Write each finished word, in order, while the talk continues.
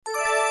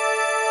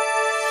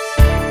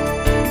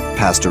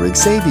Pastor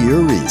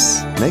Xavier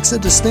Reese makes a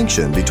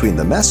distinction between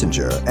the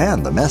messenger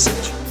and the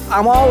message.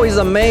 I'm always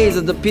amazed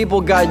at the people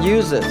God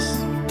uses.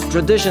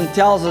 Tradition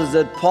tells us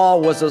that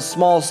Paul was of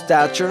small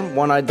stature.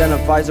 One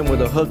identifies him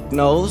with a hooked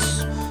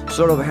nose,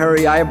 sort of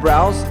hairy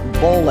eyebrows,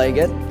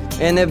 bow-legged.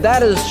 And if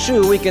that is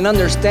true, we can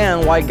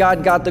understand why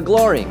God got the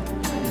glory.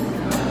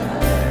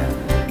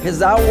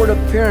 His outward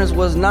appearance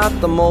was not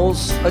the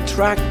most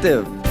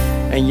attractive,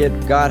 and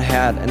yet God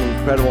had an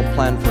incredible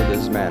plan for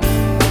this man.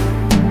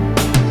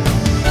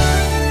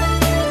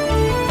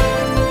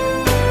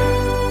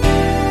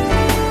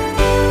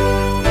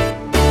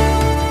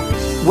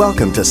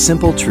 Welcome to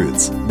Simple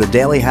Truths, the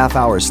daily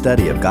half-hour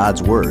study of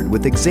God's Word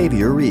with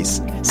Xavier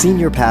Reese,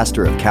 Senior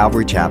Pastor of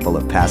Calvary Chapel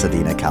of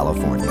Pasadena,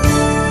 California.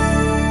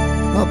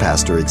 Well,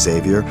 Pastor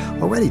Xavier,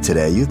 already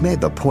today you've made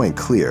the point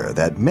clear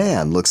that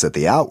man looks at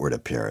the outward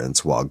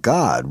appearance while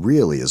God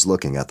really is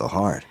looking at the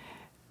heart.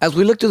 As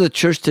we look to the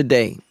church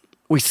today,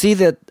 we see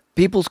that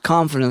people's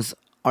confidence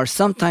are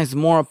sometimes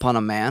more upon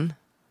a man,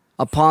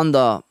 upon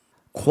the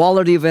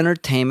quality of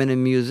entertainment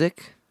and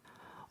music,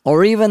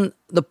 or even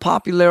the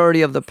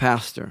popularity of the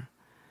pastor.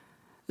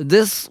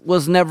 This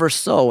was never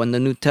so in the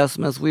New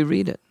Testament as we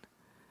read it.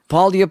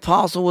 Paul the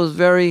Apostle was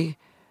very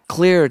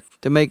clear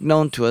to make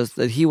known to us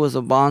that he was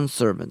a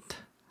bondservant,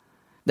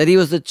 that he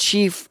was the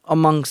chief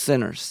among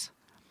sinners.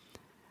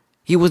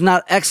 He was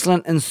not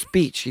excellent in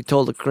speech, he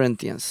told the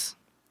Corinthians.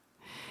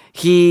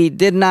 He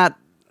did not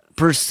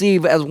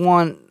perceive as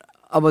one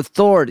of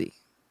authority,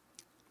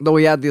 though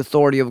he had the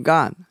authority of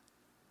God.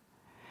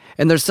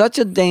 And there's such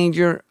a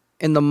danger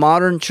in the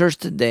modern church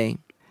today,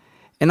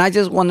 and I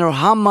just wonder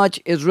how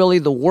much is really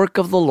the work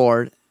of the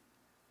Lord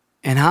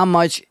and how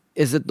much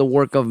is it the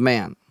work of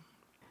man.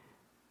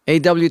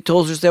 A.W.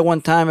 Tozer said one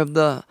time, if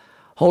the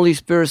Holy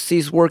Spirit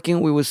ceased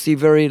working, we would see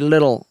very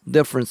little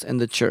difference in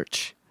the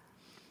church.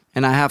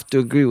 And I have to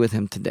agree with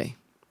him today.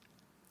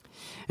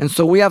 And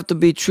so we have to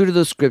be true to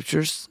the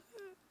Scriptures,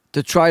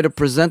 to try to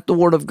present the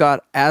Word of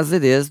God as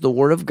it is, the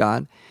Word of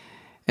God,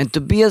 and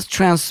to be as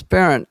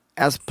transparent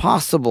as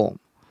possible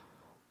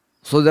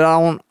so that I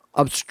won't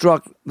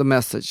obstruct the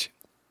message,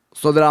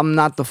 so that I'm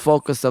not the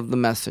focus of the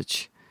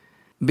message,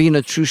 being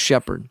a true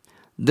shepherd.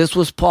 This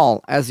was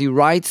Paul as he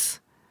writes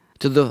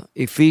to the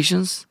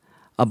Ephesians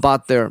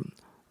about their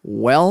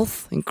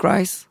wealth in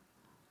Christ,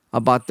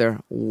 about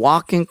their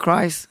walk in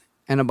Christ,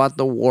 and about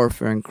the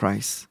warfare in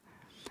Christ,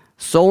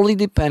 solely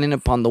depending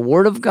upon the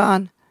Word of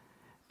God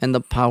and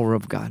the power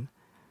of God.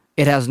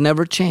 It has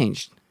never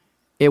changed.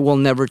 It will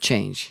never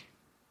change.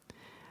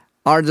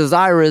 Our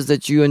desire is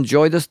that you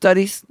enjoy the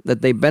studies,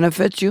 that they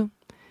benefit you.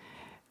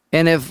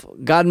 And if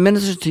God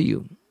ministers to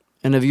you,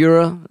 and if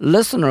you're a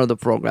listener of the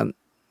program,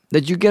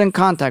 that you get in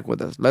contact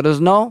with us. Let us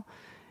know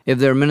if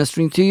they're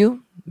ministering to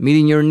you,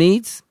 meeting your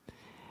needs.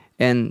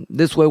 And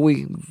this way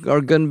we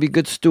are going to be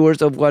good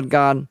stewards of what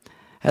God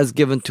has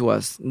given to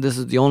us. This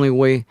is the only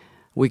way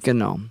we can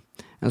know.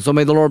 And so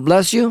may the Lord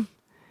bless you,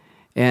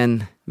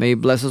 and may He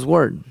bless His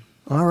Word.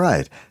 All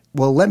right.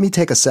 Well, let me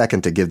take a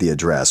second to give the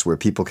address where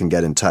people can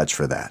get in touch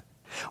for that.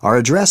 Our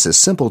address is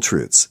Simple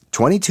Truths,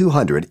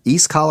 2200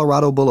 East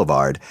Colorado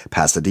Boulevard,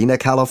 Pasadena,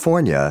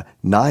 California,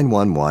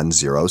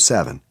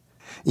 91107.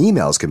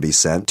 Emails can be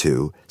sent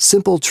to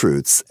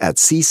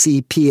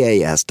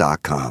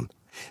simpletruths@ccpas.com.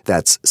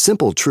 That's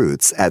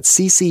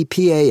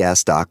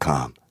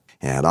simpletruths@ccpas.com.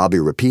 And I'll be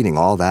repeating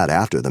all that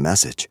after the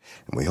message.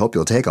 And we hope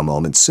you'll take a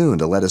moment soon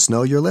to let us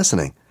know you're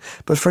listening.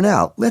 But for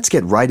now, let's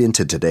get right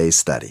into today's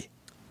study.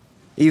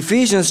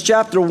 Ephesians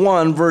chapter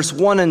 1, verse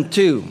 1 and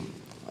 2.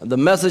 The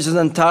message is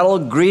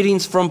entitled,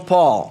 Greetings from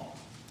Paul.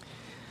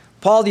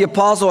 Paul the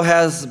Apostle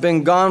has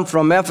been gone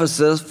from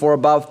Ephesus for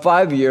about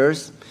 5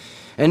 years,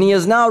 and he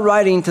is now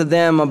writing to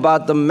them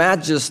about the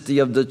majesty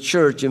of the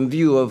church in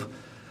view of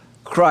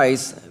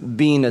Christ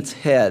being its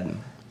head.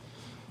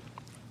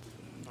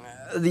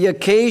 The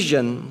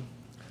occasion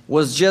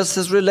was just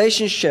his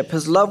relationship,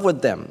 his love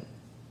with them.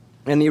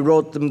 And he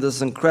wrote them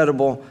this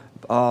incredible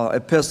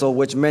epistle,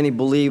 which many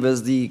believe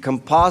is the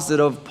composite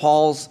of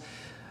Paul's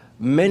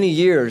many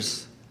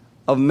years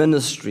of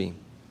ministry.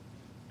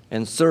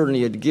 And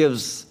certainly it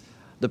gives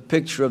the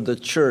picture of the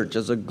church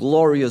as a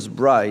glorious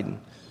bride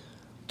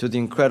to the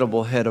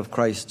incredible head of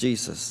Christ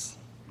Jesus.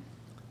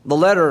 The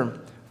letter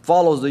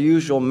follows the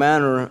usual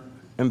manner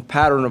and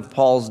pattern of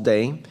Paul's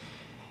day.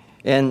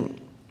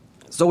 And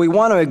so we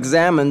want to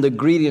examine the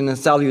greeting and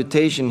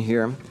salutation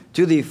here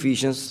to the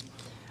Ephesians,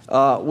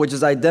 which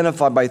is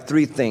identified by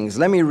three things.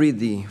 Let me read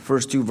the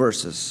first two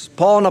verses.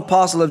 Paul, an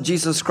apostle of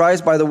Jesus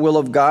Christ by the will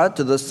of God,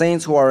 to the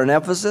saints who are in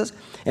Ephesus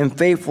and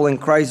faithful in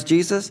Christ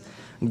Jesus,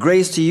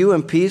 grace to you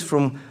and peace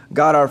from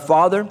God our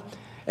Father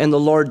and the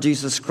Lord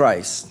Jesus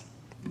Christ.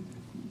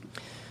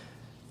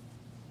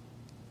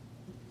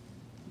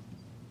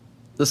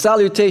 The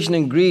salutation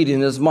and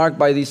greeting is marked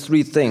by these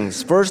three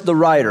things. First, the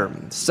writer.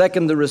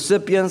 Second, the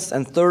recipients.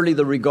 And thirdly,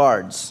 the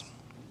regards.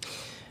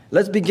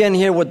 Let's begin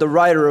here with the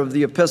writer of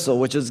the epistle,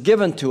 which is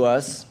given to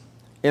us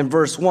in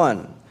verse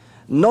 1.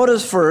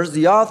 Notice first,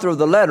 the author of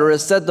the letter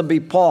is said to be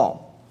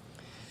Paul.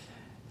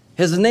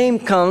 His name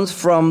comes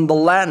from the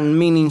Latin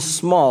meaning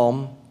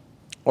small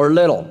or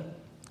little.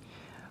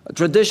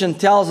 Tradition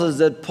tells us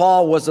that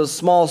Paul was of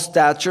small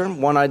stature.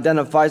 One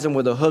identifies him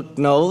with a hooked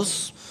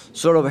nose,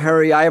 sort of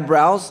hairy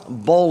eyebrows,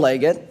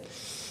 bow-legged.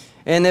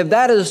 And if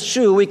that is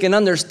true, we can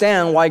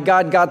understand why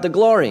God got the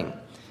glory.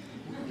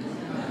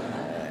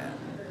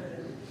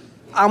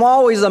 I'm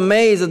always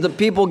amazed at the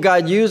people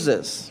God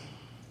uses.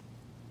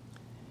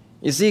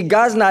 You see,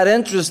 God's not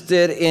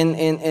interested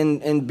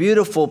in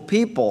beautiful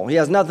people. He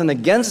has nothing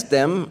against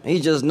them.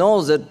 He just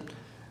knows that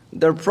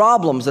there are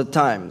problems at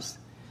times.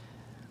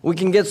 We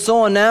can get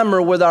so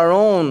enamored with our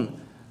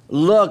own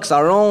looks,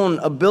 our own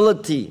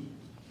ability.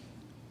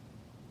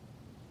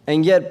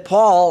 And yet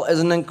Paul is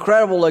an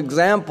incredible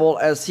example,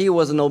 as he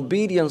was an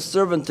obedient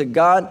servant to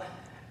God,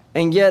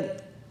 and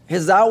yet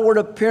his outward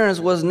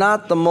appearance was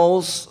not the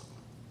most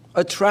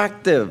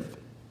attractive.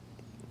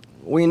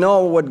 We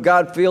know what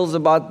God feels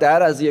about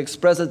that, as he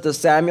expressed it to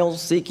Samuel,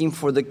 seeking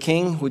for the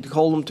king who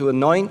told him to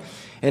anoint.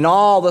 And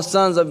all the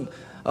sons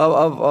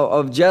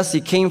of Jesse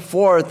came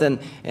forth,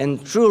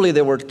 and truly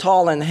they were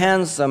tall and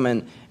handsome,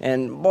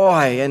 and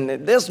boy,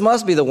 and this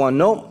must be the one.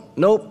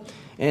 Nope.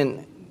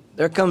 And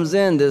there comes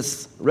in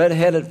this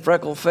red-headed,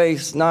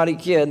 freckle-faced, naughty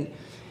kid,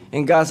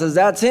 and God says,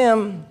 that's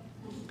him.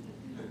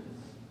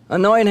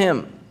 Anoint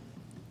him.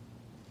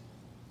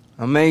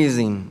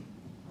 Amazing.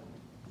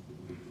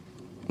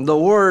 The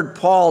word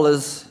Paul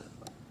is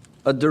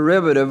a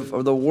derivative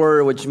of the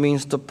word which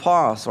means to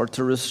pause or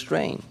to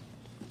restrain,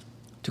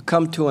 to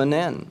come to an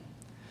end.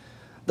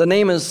 The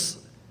name is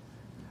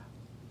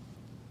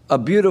a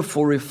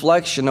beautiful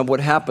reflection of what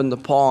happened to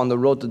Paul on the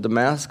road to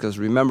Damascus.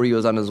 Remember, he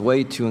was on his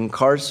way to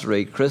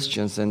incarcerate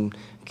Christians and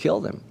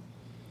kill them.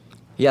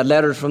 He had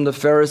letters from the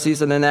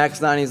Pharisees, and in Acts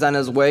 9, he's on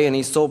his way, and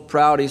he's so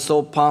proud, he's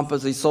so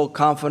pompous, he's so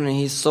confident,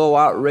 he's so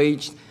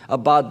outraged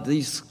about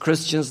these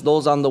Christians,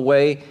 those on the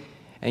way,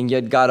 and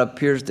yet God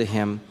appears to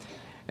him,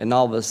 and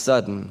all of a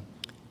sudden,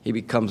 he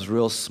becomes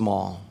real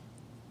small.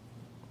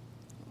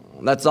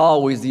 That's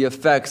always the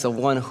effects of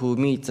one who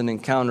meets and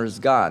encounters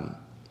God.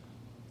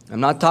 I'm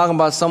not talking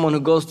about someone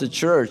who goes to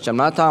church. I'm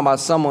not talking about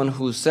someone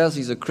who says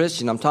he's a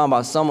Christian. I'm talking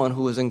about someone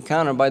who is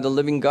encountered by the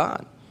living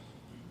God.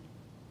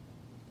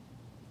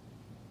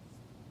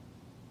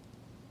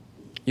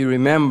 You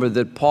remember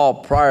that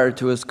Paul, prior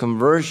to his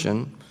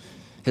conversion,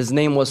 his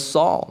name was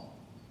Saul.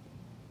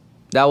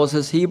 That was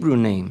his Hebrew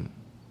name,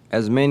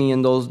 as many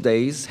in those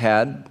days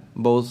had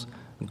both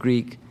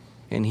Greek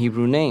and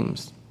Hebrew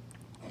names.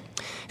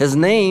 His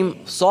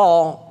name,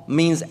 Saul,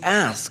 means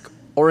ask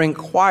or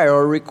inquire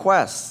or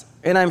request.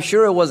 And I'm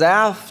sure it was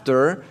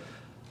after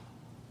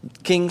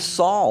King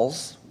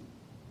Saul's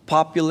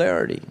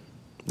popularity,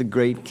 the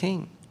great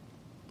king.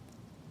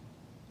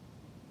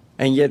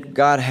 And yet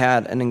God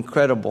had an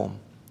incredible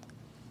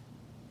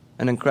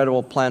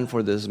plan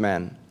for this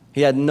man.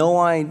 He had no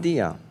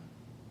idea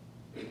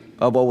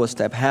of what was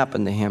to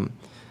happen to him.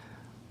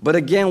 But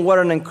again, what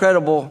an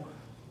incredible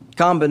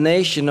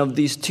combination of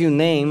these two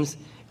names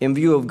in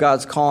view of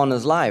God's call in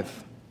his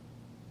life.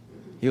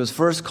 He was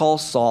first called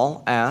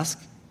Saul,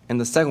 ask, and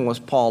the second was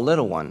Paul,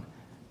 little one.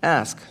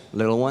 Ask,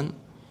 little one.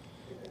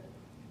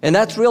 And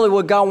that's really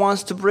what God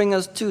wants to bring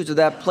us to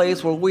that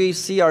place where we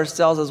see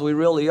ourselves as we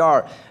really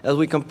are. As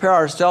we compare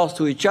ourselves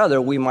to each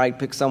other, we might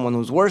pick someone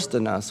who's worse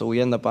than us, so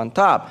we end up on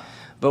top.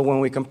 But when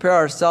we compare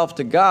ourselves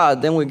to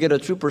God, then we get a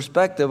true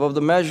perspective of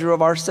the measure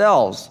of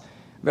ourselves.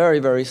 Very,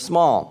 very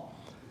small.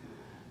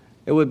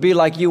 It would be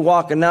like you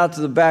walking out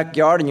to the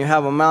backyard and you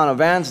have a mound of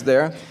ants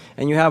there,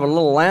 and you have a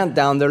little ant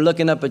down there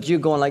looking up at you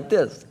going like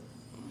this.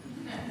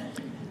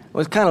 Well,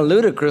 it's kind of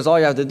ludicrous. All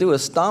you have to do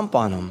is stomp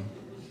on them.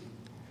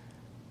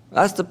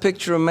 That's the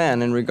picture of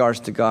man in regards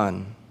to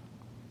God,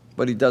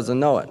 but he doesn't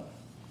know it.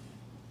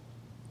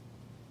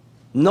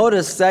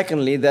 Notice,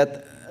 secondly,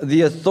 that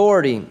the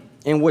authority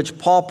in which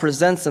Paul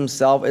presents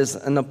himself is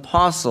an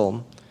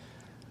apostle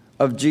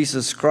of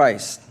Jesus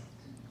Christ.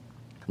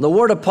 The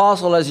word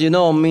apostle, as you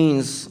know,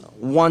 means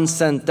one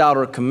sent out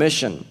or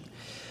commissioned.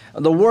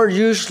 The word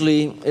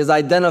usually is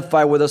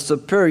identified with a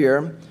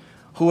superior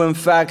who in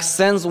fact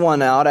sends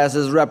one out as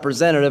his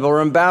representative or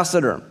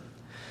ambassador.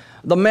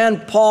 The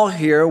man Paul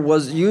here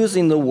was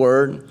using the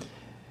word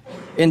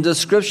in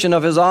description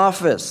of his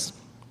office.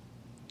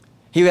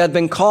 He had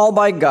been called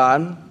by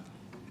God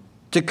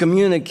to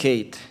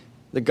communicate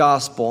the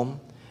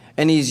gospel,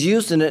 and he's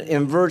using it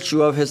in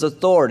virtue of his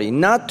authority,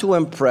 not to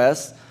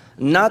impress,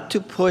 not to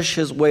push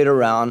his weight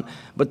around,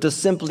 but to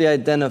simply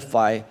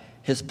identify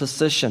his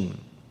position.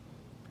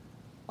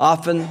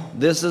 Often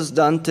this is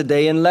done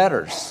today in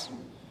letters.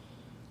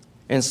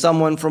 And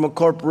someone from a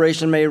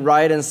corporation may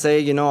write and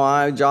say,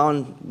 I,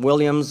 John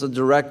Williams, the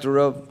director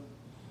of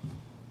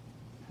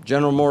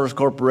General Motors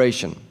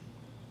Corporation.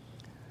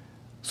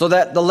 So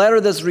that the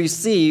letter that's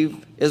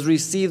received is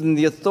received in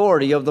the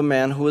authority of the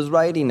man who is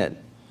writing it.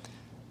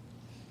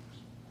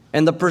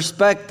 And the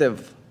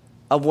perspective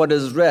of what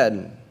is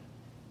read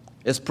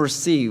is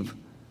perceived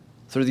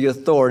through the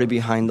authority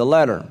behind the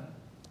letter.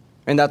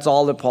 And that's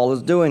all that Paul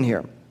is doing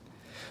here.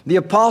 The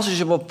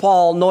apostleship of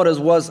Paul, notice,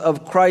 was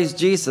of Christ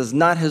Jesus,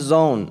 not his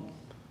own.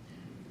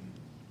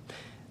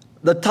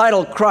 The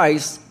title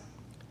Christ,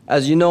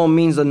 as you know,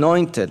 means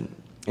anointed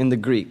in the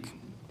Greek.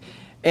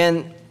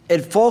 And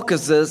it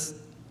focuses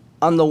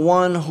on the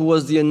one who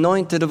was the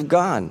anointed of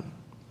God.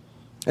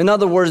 In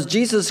other words,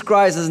 Jesus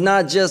Christ is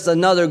not just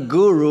another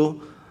guru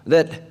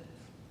that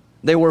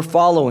they were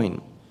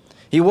following.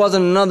 He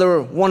wasn't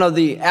another one of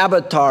the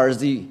avatars,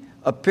 the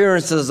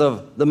appearances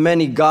of the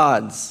many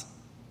gods.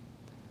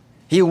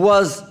 He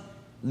was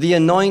the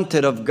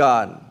anointed of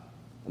God,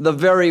 the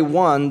very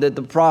one that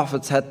the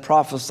prophets had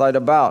prophesied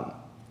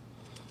about.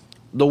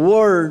 The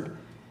word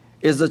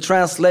is the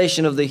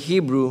translation of the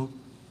Hebrew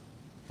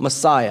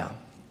Messiah.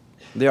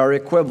 They are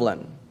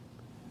equivalent.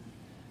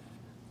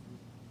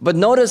 But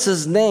notice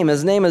his name.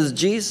 His name is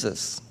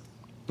Jesus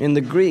in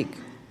the Greek.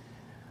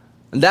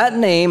 That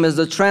name is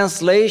the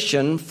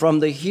translation from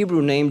the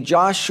Hebrew name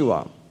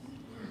Joshua.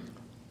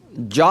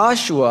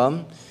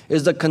 Joshua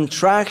is the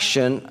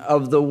contraction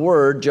of the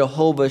word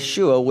Jehovah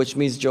Shua, which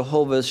means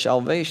Jehovah's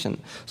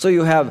salvation. So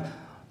you have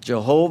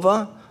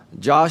Jehovah,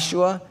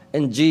 Joshua,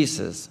 and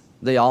Jesus.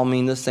 They all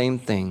mean the same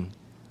thing.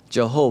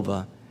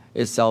 Jehovah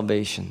is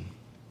salvation.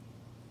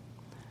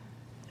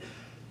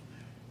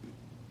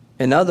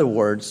 In other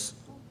words,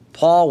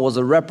 Paul was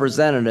a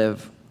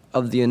representative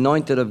of the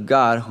anointed of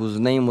God whose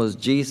name was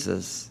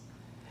Jesus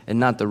and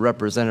not the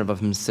representative of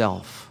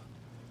himself.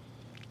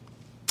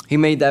 He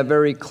made that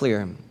very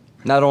clear,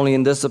 not only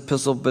in this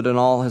epistle but in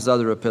all his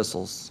other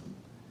epistles.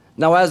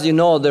 Now, as you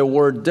know, there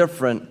were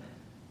different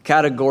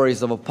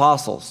categories of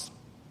apostles.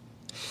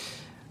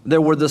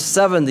 There were the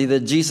 70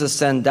 that Jesus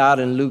sent out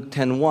in Luke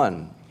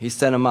 10:1. He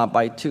sent them out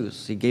by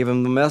twos. He gave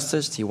them the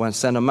message. He went,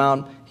 sent them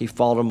out. He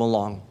followed them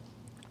along.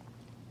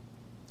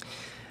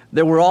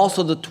 There were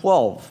also the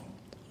 12.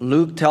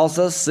 Luke tells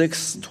us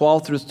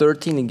 6:12 through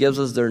 13. He gives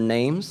us their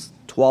names.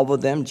 12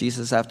 of them.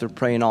 Jesus, after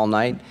praying all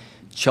night,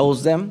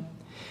 chose them.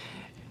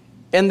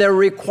 And their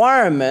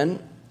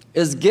requirement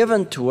is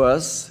given to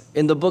us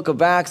in the book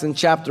of Acts in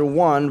chapter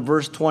 1,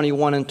 verse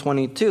 21 and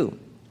 22.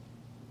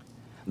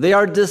 They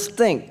are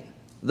distinct,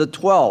 the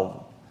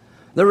 12.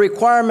 The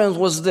requirement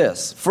was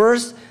this.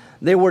 First,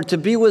 they were to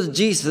be with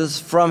Jesus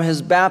from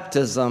his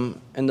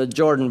baptism in the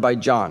Jordan by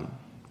John.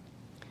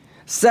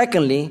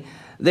 Secondly,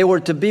 they were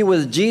to be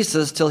with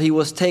Jesus till he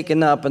was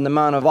taken up in the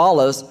Mount of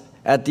Olives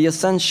at the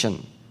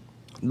Ascension.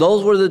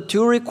 Those were the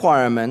two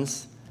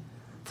requirements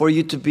for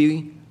you to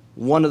be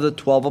one of the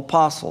 12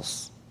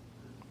 apostles.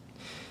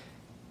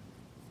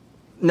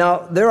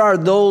 Now, there are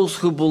those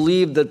who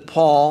believe that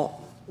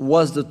Paul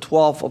was the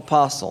 12th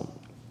apostle.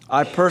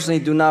 I personally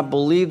do not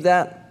believe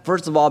that,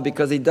 first of all,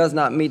 because he does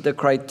not meet the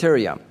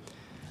criteria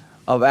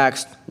of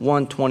Acts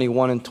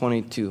 1:21 and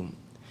 22.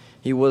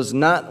 He was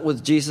not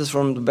with Jesus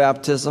from the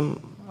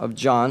baptism of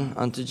John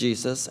unto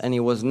Jesus, and he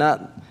was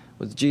not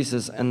with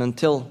Jesus and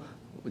until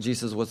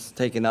Jesus was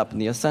taken up in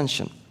the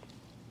ascension.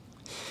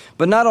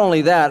 But not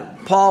only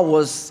that, Paul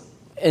was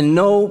in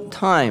no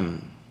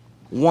time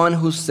one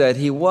who said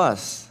he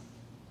was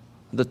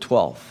the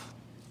 12th.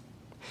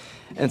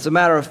 As a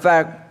matter of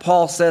fact,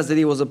 Paul says that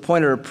he was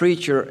appointed a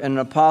preacher and an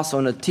apostle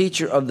and a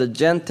teacher of the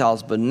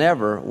Gentiles, but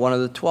never one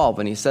of the 12.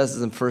 And he says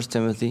this in 1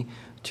 Timothy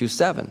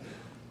 2:7.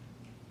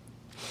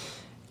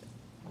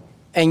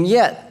 And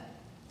yet,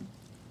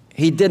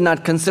 he did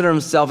not consider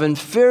himself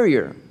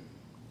inferior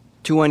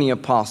to any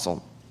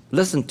apostle.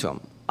 Listen to him.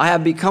 I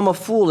have become a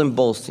fool in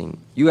boasting.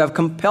 You have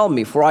compelled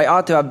me, for I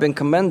ought to have been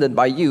commended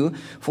by you.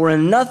 For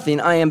in nothing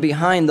I am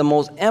behind the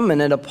most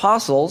eminent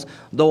apostles,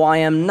 though I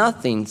am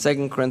nothing.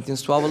 2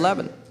 Corinthians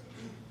 12:11.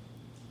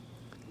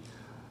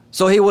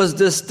 So he was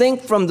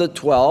distinct from the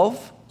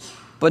 12,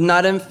 but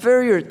not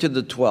inferior to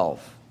the 12.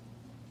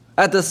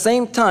 At the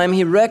same time,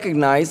 he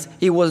recognized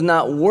he was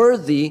not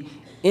worthy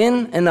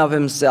in and of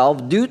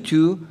himself due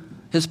to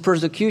his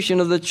persecution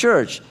of the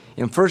church.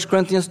 In 1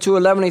 Corinthians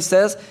 2:11, he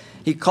says,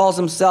 he calls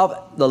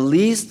himself the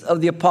least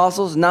of the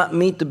apostles, not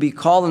meet to be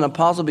called an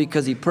apostle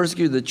because he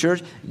persecuted the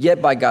church,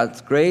 yet by God's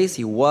grace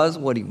he was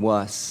what he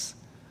was.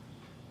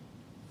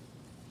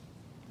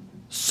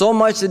 So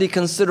much did he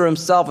consider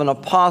himself an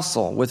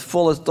apostle with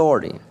full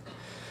authority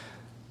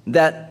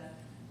that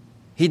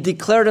he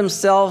declared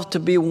himself to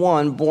be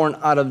one born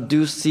out of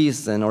due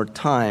season or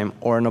time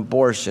or an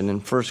abortion in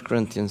 1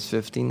 Corinthians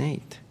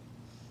 15:8.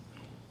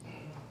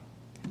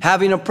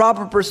 Having a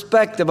proper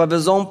perspective of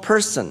his own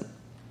person,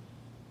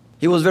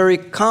 he was very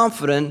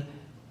confident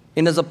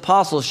in his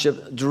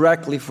apostleship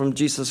directly from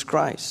Jesus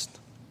Christ.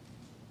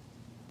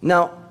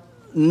 Now,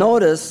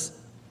 notice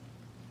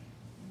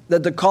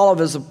that the call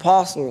of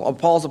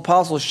Paul's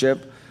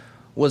apostleship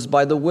was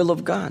by the will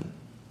of God.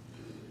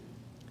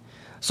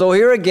 So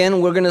here again,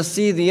 we're going to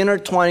see the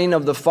intertwining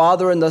of the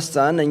Father and the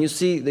Son, and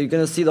you're going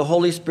to see the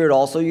Holy Spirit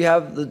also. You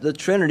have the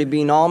Trinity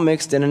being all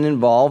mixed in and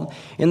involved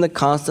in the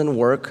constant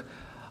work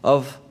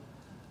of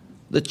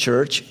the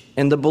church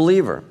and the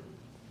believer.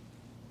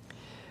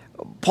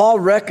 Paul,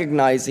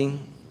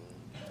 recognizing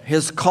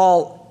his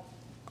call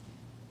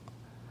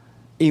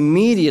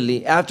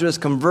immediately after his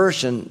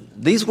conversion,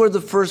 these were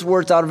the first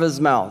words out of his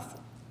mouth.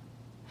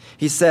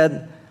 He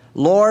said,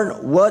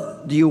 Lord,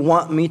 what do you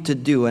want me to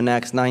do in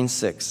Acts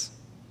 9:6?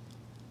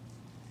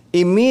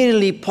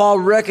 Immediately, Paul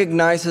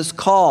recognized his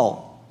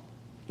call.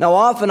 Now,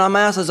 often I'm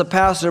asked as a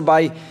pastor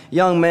by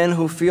young men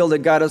who feel that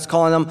God is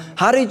calling them,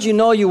 how did you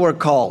know you were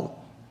called?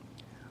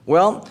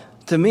 Well,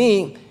 to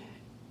me,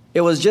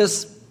 it was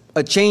just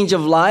a change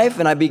of life,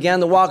 and I began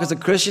to walk as a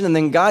Christian, and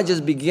then God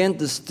just began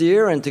to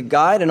steer and to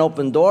guide and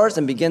open doors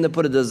and began to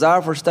put a desire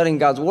for studying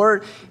God's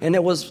Word, and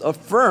it was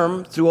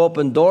affirmed through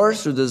open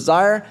doors, through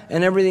desire,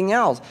 and everything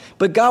else.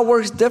 But God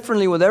works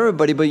differently with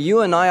everybody, but you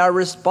and I are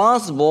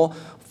responsible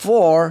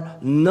for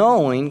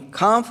knowing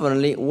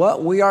confidently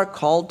what we are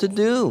called to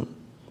do.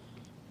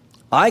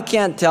 I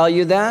can't tell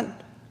you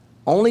that.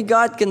 Only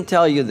God can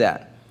tell you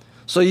that.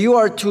 So you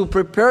are to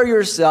prepare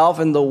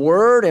yourself in the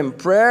Word and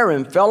prayer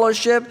and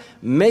fellowship.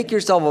 Make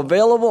yourself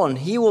available, and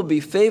He will be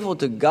faithful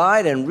to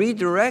guide and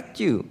redirect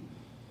you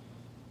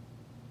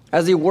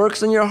as He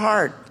works in your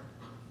heart.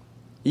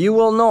 You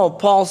will know.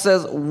 Paul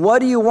says, what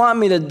do you want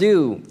me to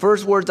do?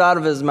 First words out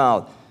of his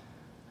mouth.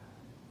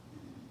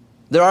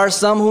 There are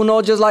some who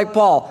know just like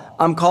Paul,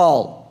 I'm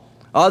called.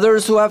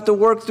 Others who have to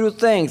work through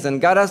things,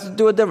 and God has to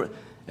do it different.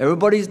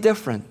 Everybody's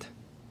different.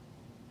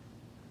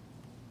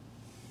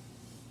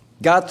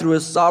 God, through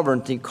His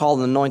sovereignty, called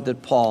and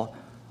anointed Paul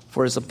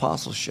for his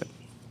apostleship.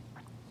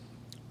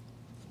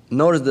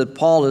 Notice that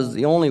Paul is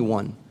the only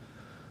one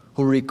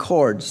who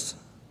records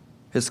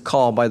his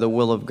call by the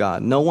will of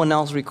God. No one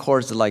else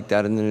records it like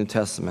that in the New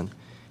Testament.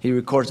 He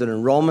records it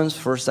in Romans,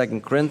 1st,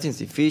 2nd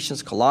Corinthians,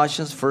 Ephesians,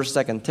 Colossians,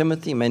 1st, 2nd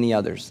Timothy, many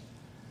others.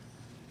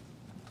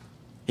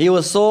 He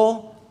was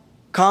so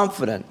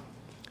confident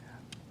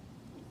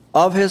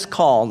of his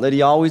call that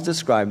he always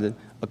described it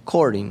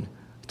according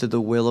to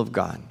the will of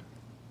God.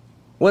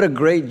 What a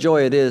great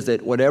joy it is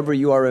that whatever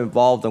you are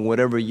involved in,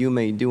 whatever you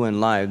may do in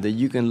life, that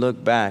you can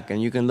look back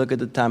and you can look at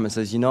the time and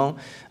says,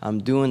 I'm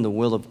doing the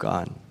will of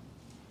God.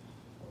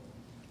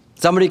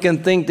 Somebody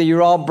can think that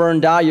you're all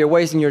burned out, you're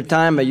wasting your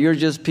time, but you're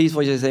just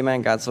peaceful. You say,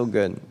 man, God's so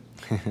good.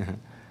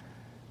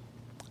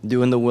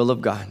 Doing the will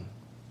of God.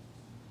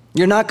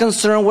 You're not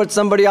concerned what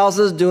somebody else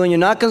is doing. You're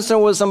not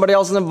concerned what somebody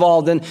else is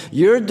involved in.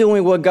 You're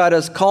doing what God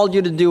has called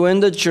you to do in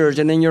the church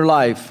and in your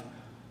life.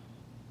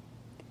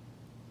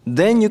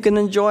 Then you can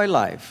enjoy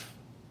life.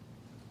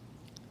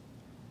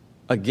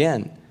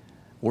 Again,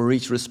 we're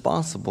each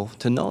responsible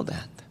to know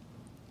that.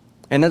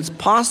 And it's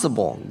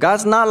possible.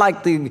 God's not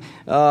like the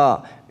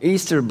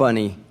Easter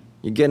bunny.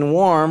 You're getting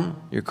warm,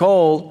 you're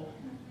cold.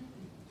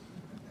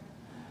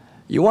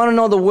 You want to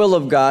know the will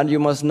of God, you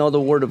must know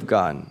the Word of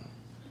God.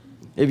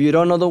 If you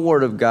don't know the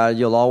Word of God,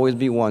 you'll always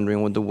be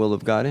wondering what the will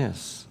of God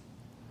is.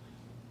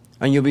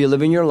 And you'll be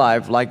living your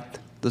life like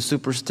the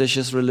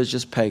superstitious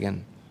religious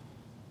pagan.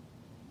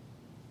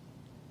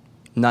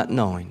 Not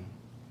knowing,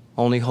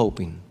 only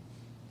hoping.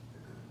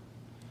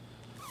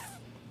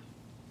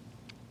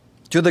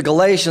 To the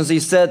Galatians, he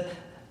said,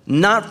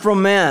 not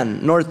from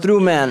man, nor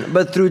through man,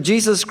 but through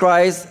Jesus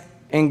Christ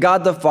and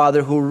God the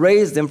Father who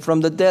raised him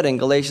from the dead in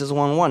Galatians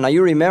 1:1. Now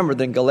you remember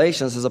that in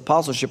Galatians, his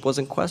apostleship was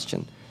in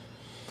question.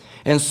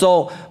 And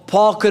so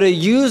Paul could have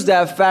used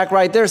that fact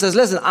right there. He says,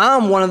 listen,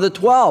 I'm one of the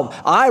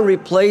 12. I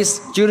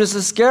replaced Judas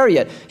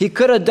Iscariot. He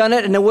could have done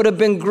it and it would have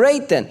been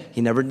great then.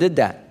 He never did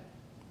that.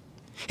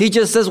 He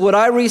just says, what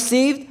I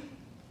received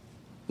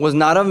was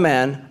not of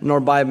man, nor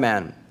by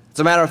man. As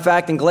a matter of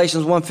fact, in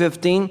Galatians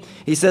 1:15,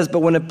 he says, but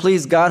when it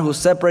pleased God who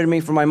separated me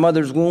from my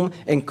mother's womb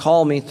and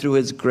called me through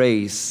His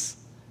grace.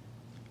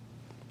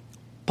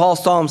 Paul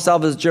saw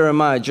himself as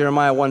Jeremiah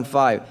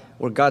 1:5,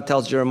 where God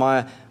tells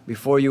Jeremiah,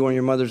 before you were in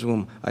your mother's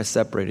womb, I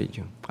separated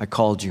you. I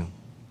called you.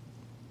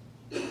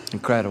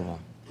 Incredible.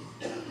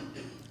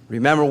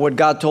 Remember what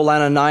God told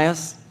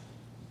Ananias?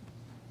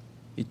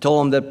 He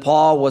told him that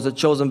Paul was a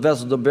chosen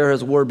vessel to bear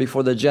his word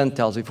before the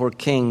Gentiles, before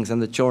kings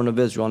and the children of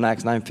Israel in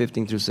Acts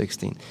 9:15 through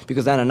 16.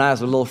 Because Ananias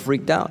was a little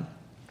freaked out.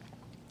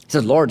 He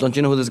said, Lord, don't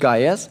you know who this guy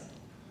is?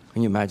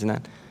 Can you imagine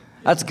that?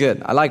 That's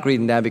good. I like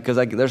reading that because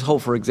there's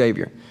hope for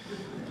Xavier.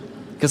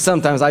 Because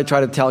sometimes I try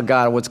to tell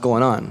God what's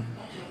going on.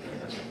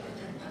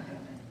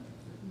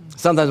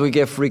 Sometimes we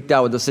get freaked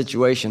out with the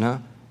situation, huh?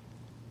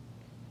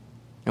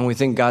 And we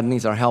think God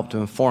needs our help to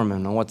inform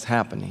Him on what's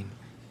happening.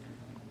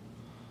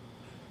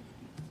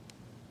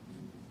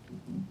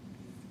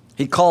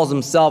 He calls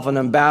himself an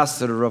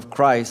ambassador of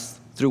Christ,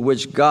 through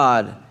which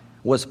God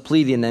was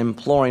pleading and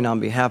imploring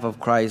on behalf of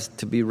Christ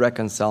to be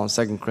reconciled in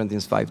 2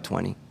 Corinthians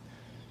 5:20.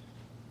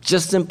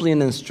 Just simply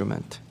an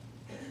instrument.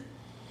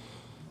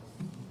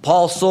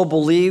 Paul so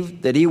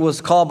believed that he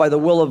was called by the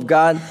will of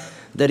God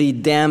that he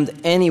damned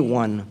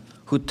anyone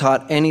who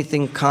taught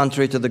anything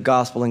contrary to the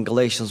gospel in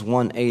Galatians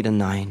 1:8 and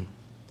 9.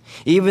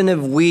 Even if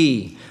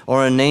we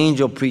or an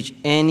angel preach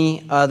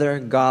any other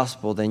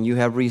gospel than you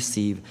have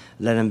received,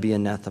 let him be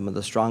anathema,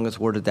 the strongest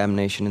word of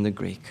damnation in the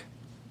Greek.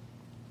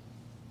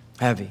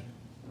 Heavy.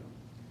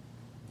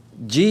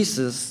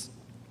 Jesus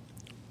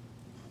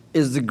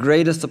is the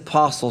greatest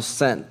apostle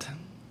sent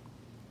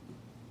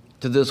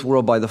to this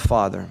world by the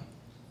Father.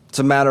 As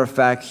a matter of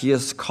fact, he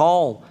is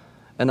called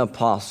an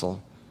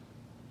apostle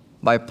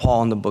by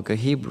Paul in the book of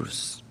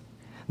Hebrews.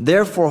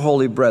 Therefore,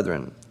 holy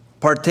brethren,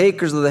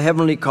 partakers of the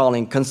heavenly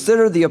calling,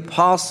 consider the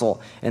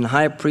apostle and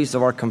high priest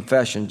of our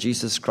confession,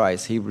 Jesus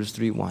Christ, Hebrews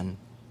 3:1.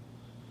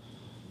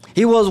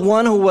 He was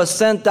one who was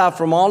sent out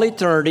from all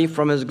eternity,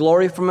 from his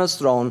glory, from his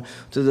throne,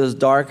 to this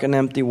dark and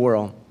empty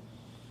world,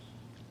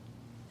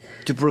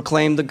 to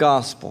proclaim the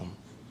gospel,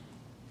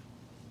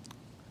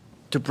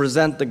 to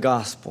present the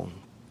gospel,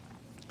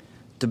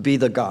 to be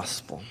the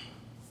gospel.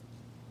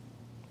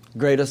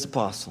 Greatest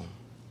apostle.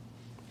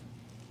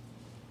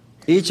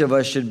 Each of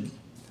us should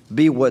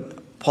be what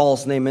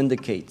Paul's name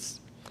indicates,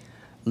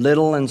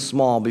 little and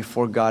small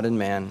before God and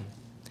man,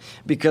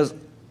 because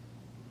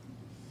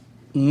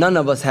none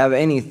of us have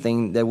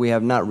anything that we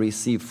have not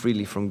received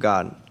freely from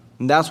God.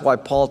 And that's why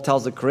Paul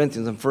tells the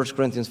Corinthians in 1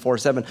 Corinthians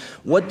 4:7,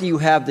 what do you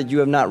have that you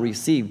have not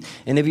received?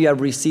 And if you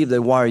have received it,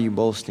 why are you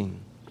boasting?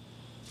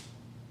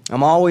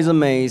 I'm always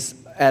amazed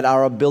at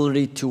our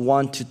ability to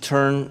want to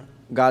turn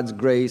God's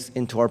grace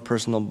into our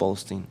personal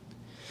boasting.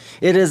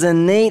 It is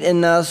innate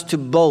in us to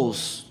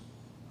boast,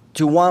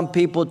 to want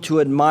people to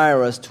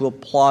admire us, to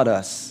applaud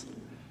us.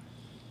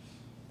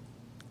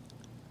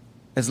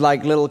 It's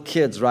like little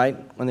kids, right?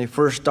 When they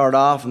first start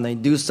off and they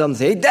do something,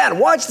 say, hey, Dad,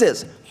 watch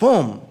this.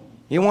 Boom.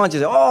 He wants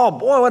you to say, oh,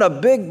 boy, what a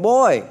big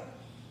boy.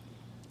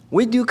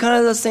 We do kind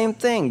of the same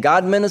thing.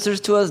 God ministers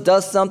to us,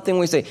 does something.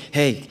 We say,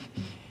 hey,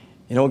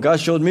 you know what God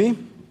showed me?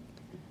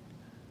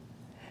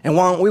 And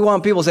we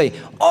want people to say,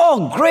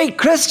 oh, great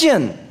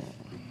Christian.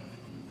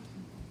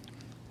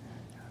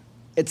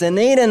 It's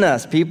innate in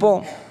us,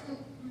 people.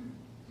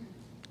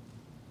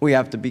 We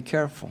have to be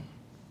careful.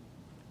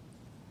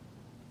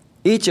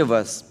 Each of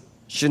us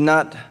should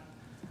not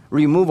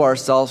remove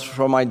ourselves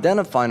from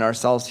identifying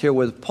ourselves here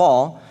with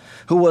Paul,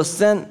 who was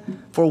sent,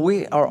 for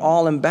we are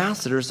all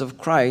ambassadors of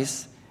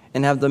Christ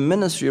and have the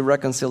ministry of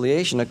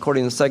reconciliation,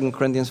 according to 2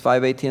 Corinthians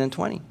 5:18 and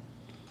 20.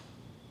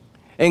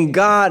 And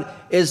God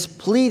is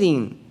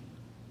pleading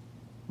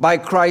by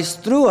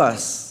Christ through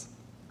us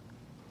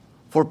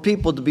for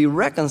people to be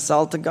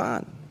reconciled to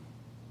God.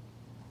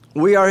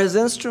 We are his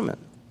instrument.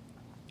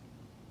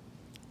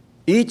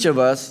 Each of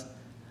us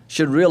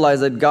should realize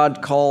that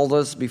God called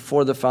us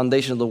before the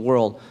foundation of the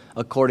world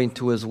according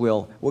to his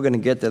will. We're going to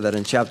get to that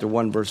in chapter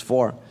 1, verse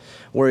 4,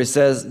 where he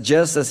says,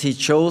 just as he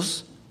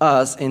chose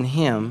us in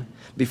him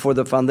before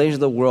the foundation of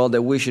the world,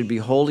 that we should be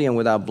holy and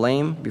without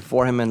blame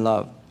before him in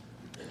love.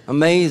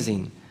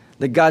 Amazing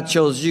that God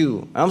chose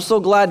you. I'm so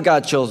glad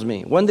God chose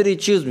me. When did he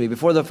choose me?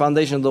 Before the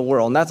foundation of the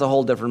world. And that's a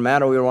whole different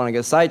matter. We don't want to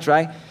get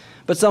sidetracked.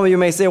 But some of you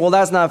may say, well,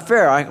 that's not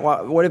fair.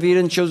 What if he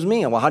didn't choose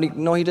me? Well, how do you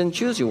know he didn't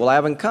choose you? Well, I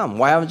haven't come.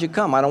 Why haven't you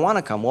come? I don't want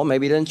to come. Well,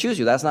 maybe he didn't choose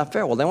you. That's not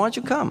fair. Well, then why don't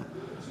you come?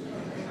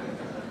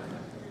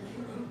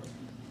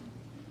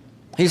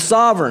 He's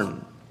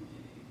sovereign.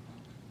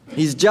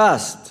 He's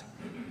just.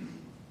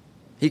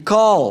 He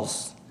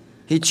calls.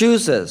 He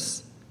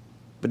chooses.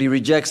 But he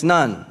rejects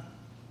none.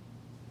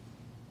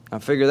 Now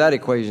figure that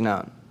equation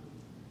out.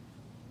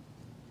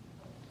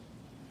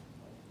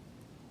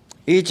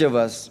 Each of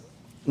us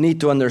need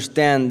to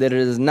understand that it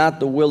is not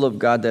the will of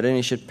God that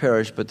any should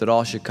perish, but that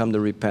all should come to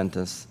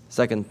repentance.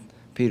 2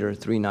 Peter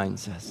 3:9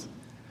 says.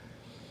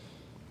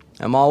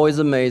 I'm always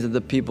amazed at the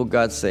people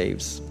God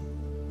saves.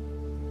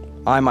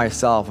 I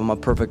myself am a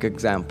perfect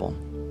example.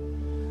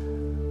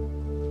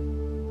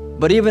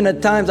 But even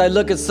at times I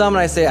look at some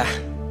and I say,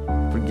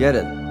 forget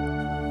it.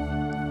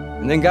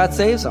 And then God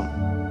saves them.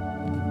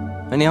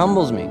 And he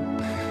humbles me.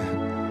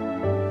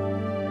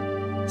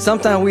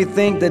 Sometimes we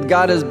think that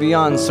God is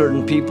beyond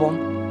certain people,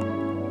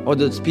 or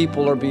that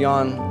people are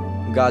beyond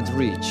God's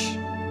reach.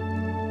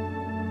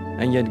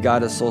 And yet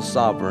God is so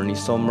sovereign,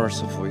 he's so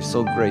merciful, he's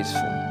so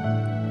graceful.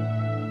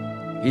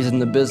 He's in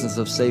the business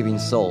of saving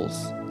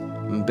souls,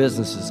 and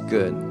business is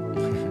good.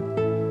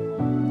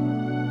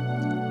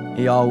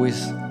 He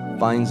always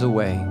finds a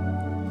way,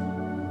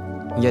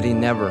 yet he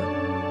never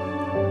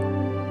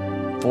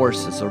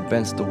forces or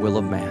bends the will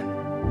of man.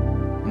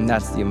 And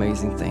that's the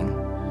amazing thing.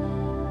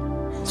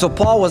 So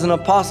Paul was an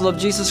apostle of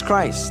Jesus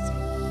Christ.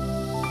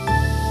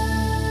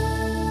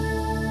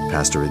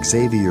 Pastor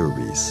Xavier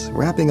Reese,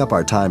 wrapping up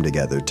our time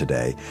together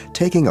today,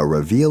 taking a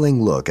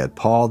revealing look at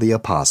Paul the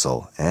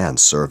Apostle and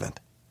Servant.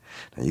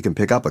 Now, you can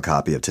pick up a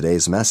copy of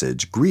today's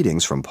message,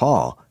 Greetings from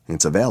Paul.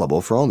 It's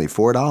available for only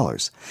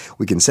 $4.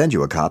 We can send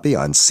you a copy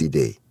on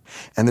CD.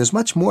 And there's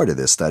much more to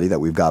this study that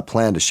we've got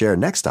planned to share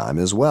next time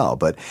as well.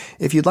 But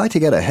if you'd like to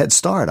get a head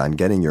start on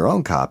getting your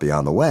own copy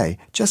on the way,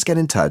 just get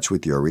in touch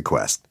with your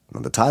request.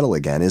 And the title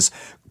again is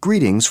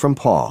Greetings from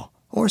Paul,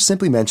 or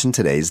simply mention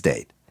today's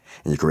date.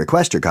 And you can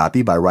request your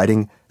copy by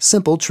writing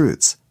Simple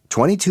Truths,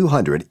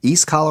 2200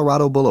 East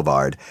Colorado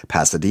Boulevard,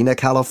 Pasadena,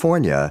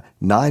 California,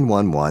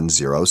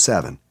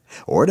 91107.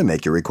 Or to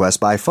make your request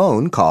by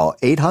phone, call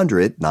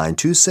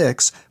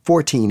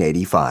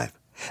 800-926-1485.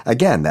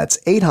 Again, that's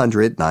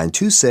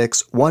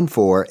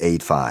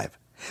 800-926-1485.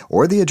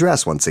 Or the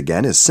address once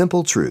again is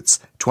Simple Truths,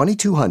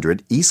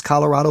 2200 East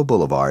Colorado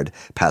Boulevard,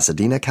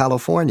 Pasadena,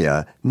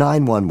 California,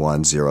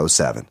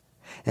 91107.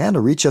 And to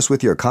reach us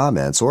with your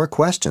comments or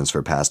questions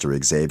for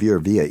Pastor Xavier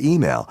via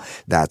email,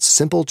 that's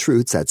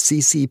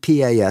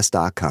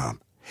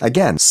simpletruths@ccpas.com.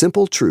 Again,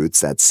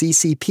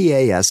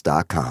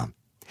 simpletruths@ccpas.com.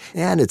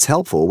 And it's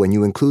helpful when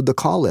you include the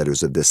call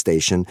letters of this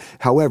station,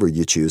 however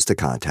you choose to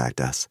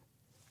contact us.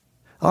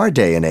 Our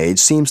day and age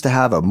seems to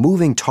have a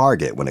moving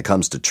target when it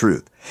comes to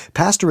truth.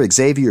 Pastor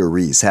Xavier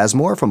Reese has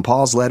more from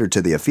Paul's letter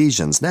to the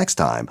Ephesians next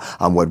time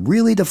on what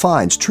really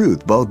defines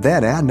truth both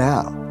then and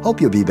now.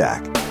 Hope you'll be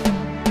back.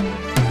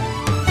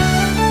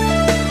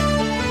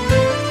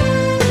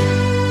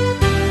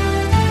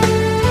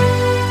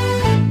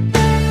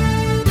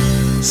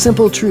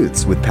 Simple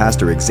Truths with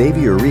Pastor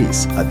Xavier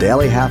Reese, a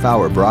daily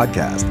half-hour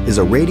broadcast, is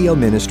a radio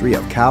ministry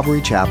of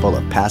Calvary Chapel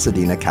of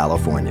Pasadena,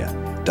 California.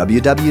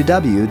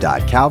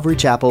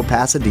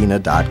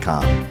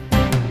 www.calvarychapelpasadena.com.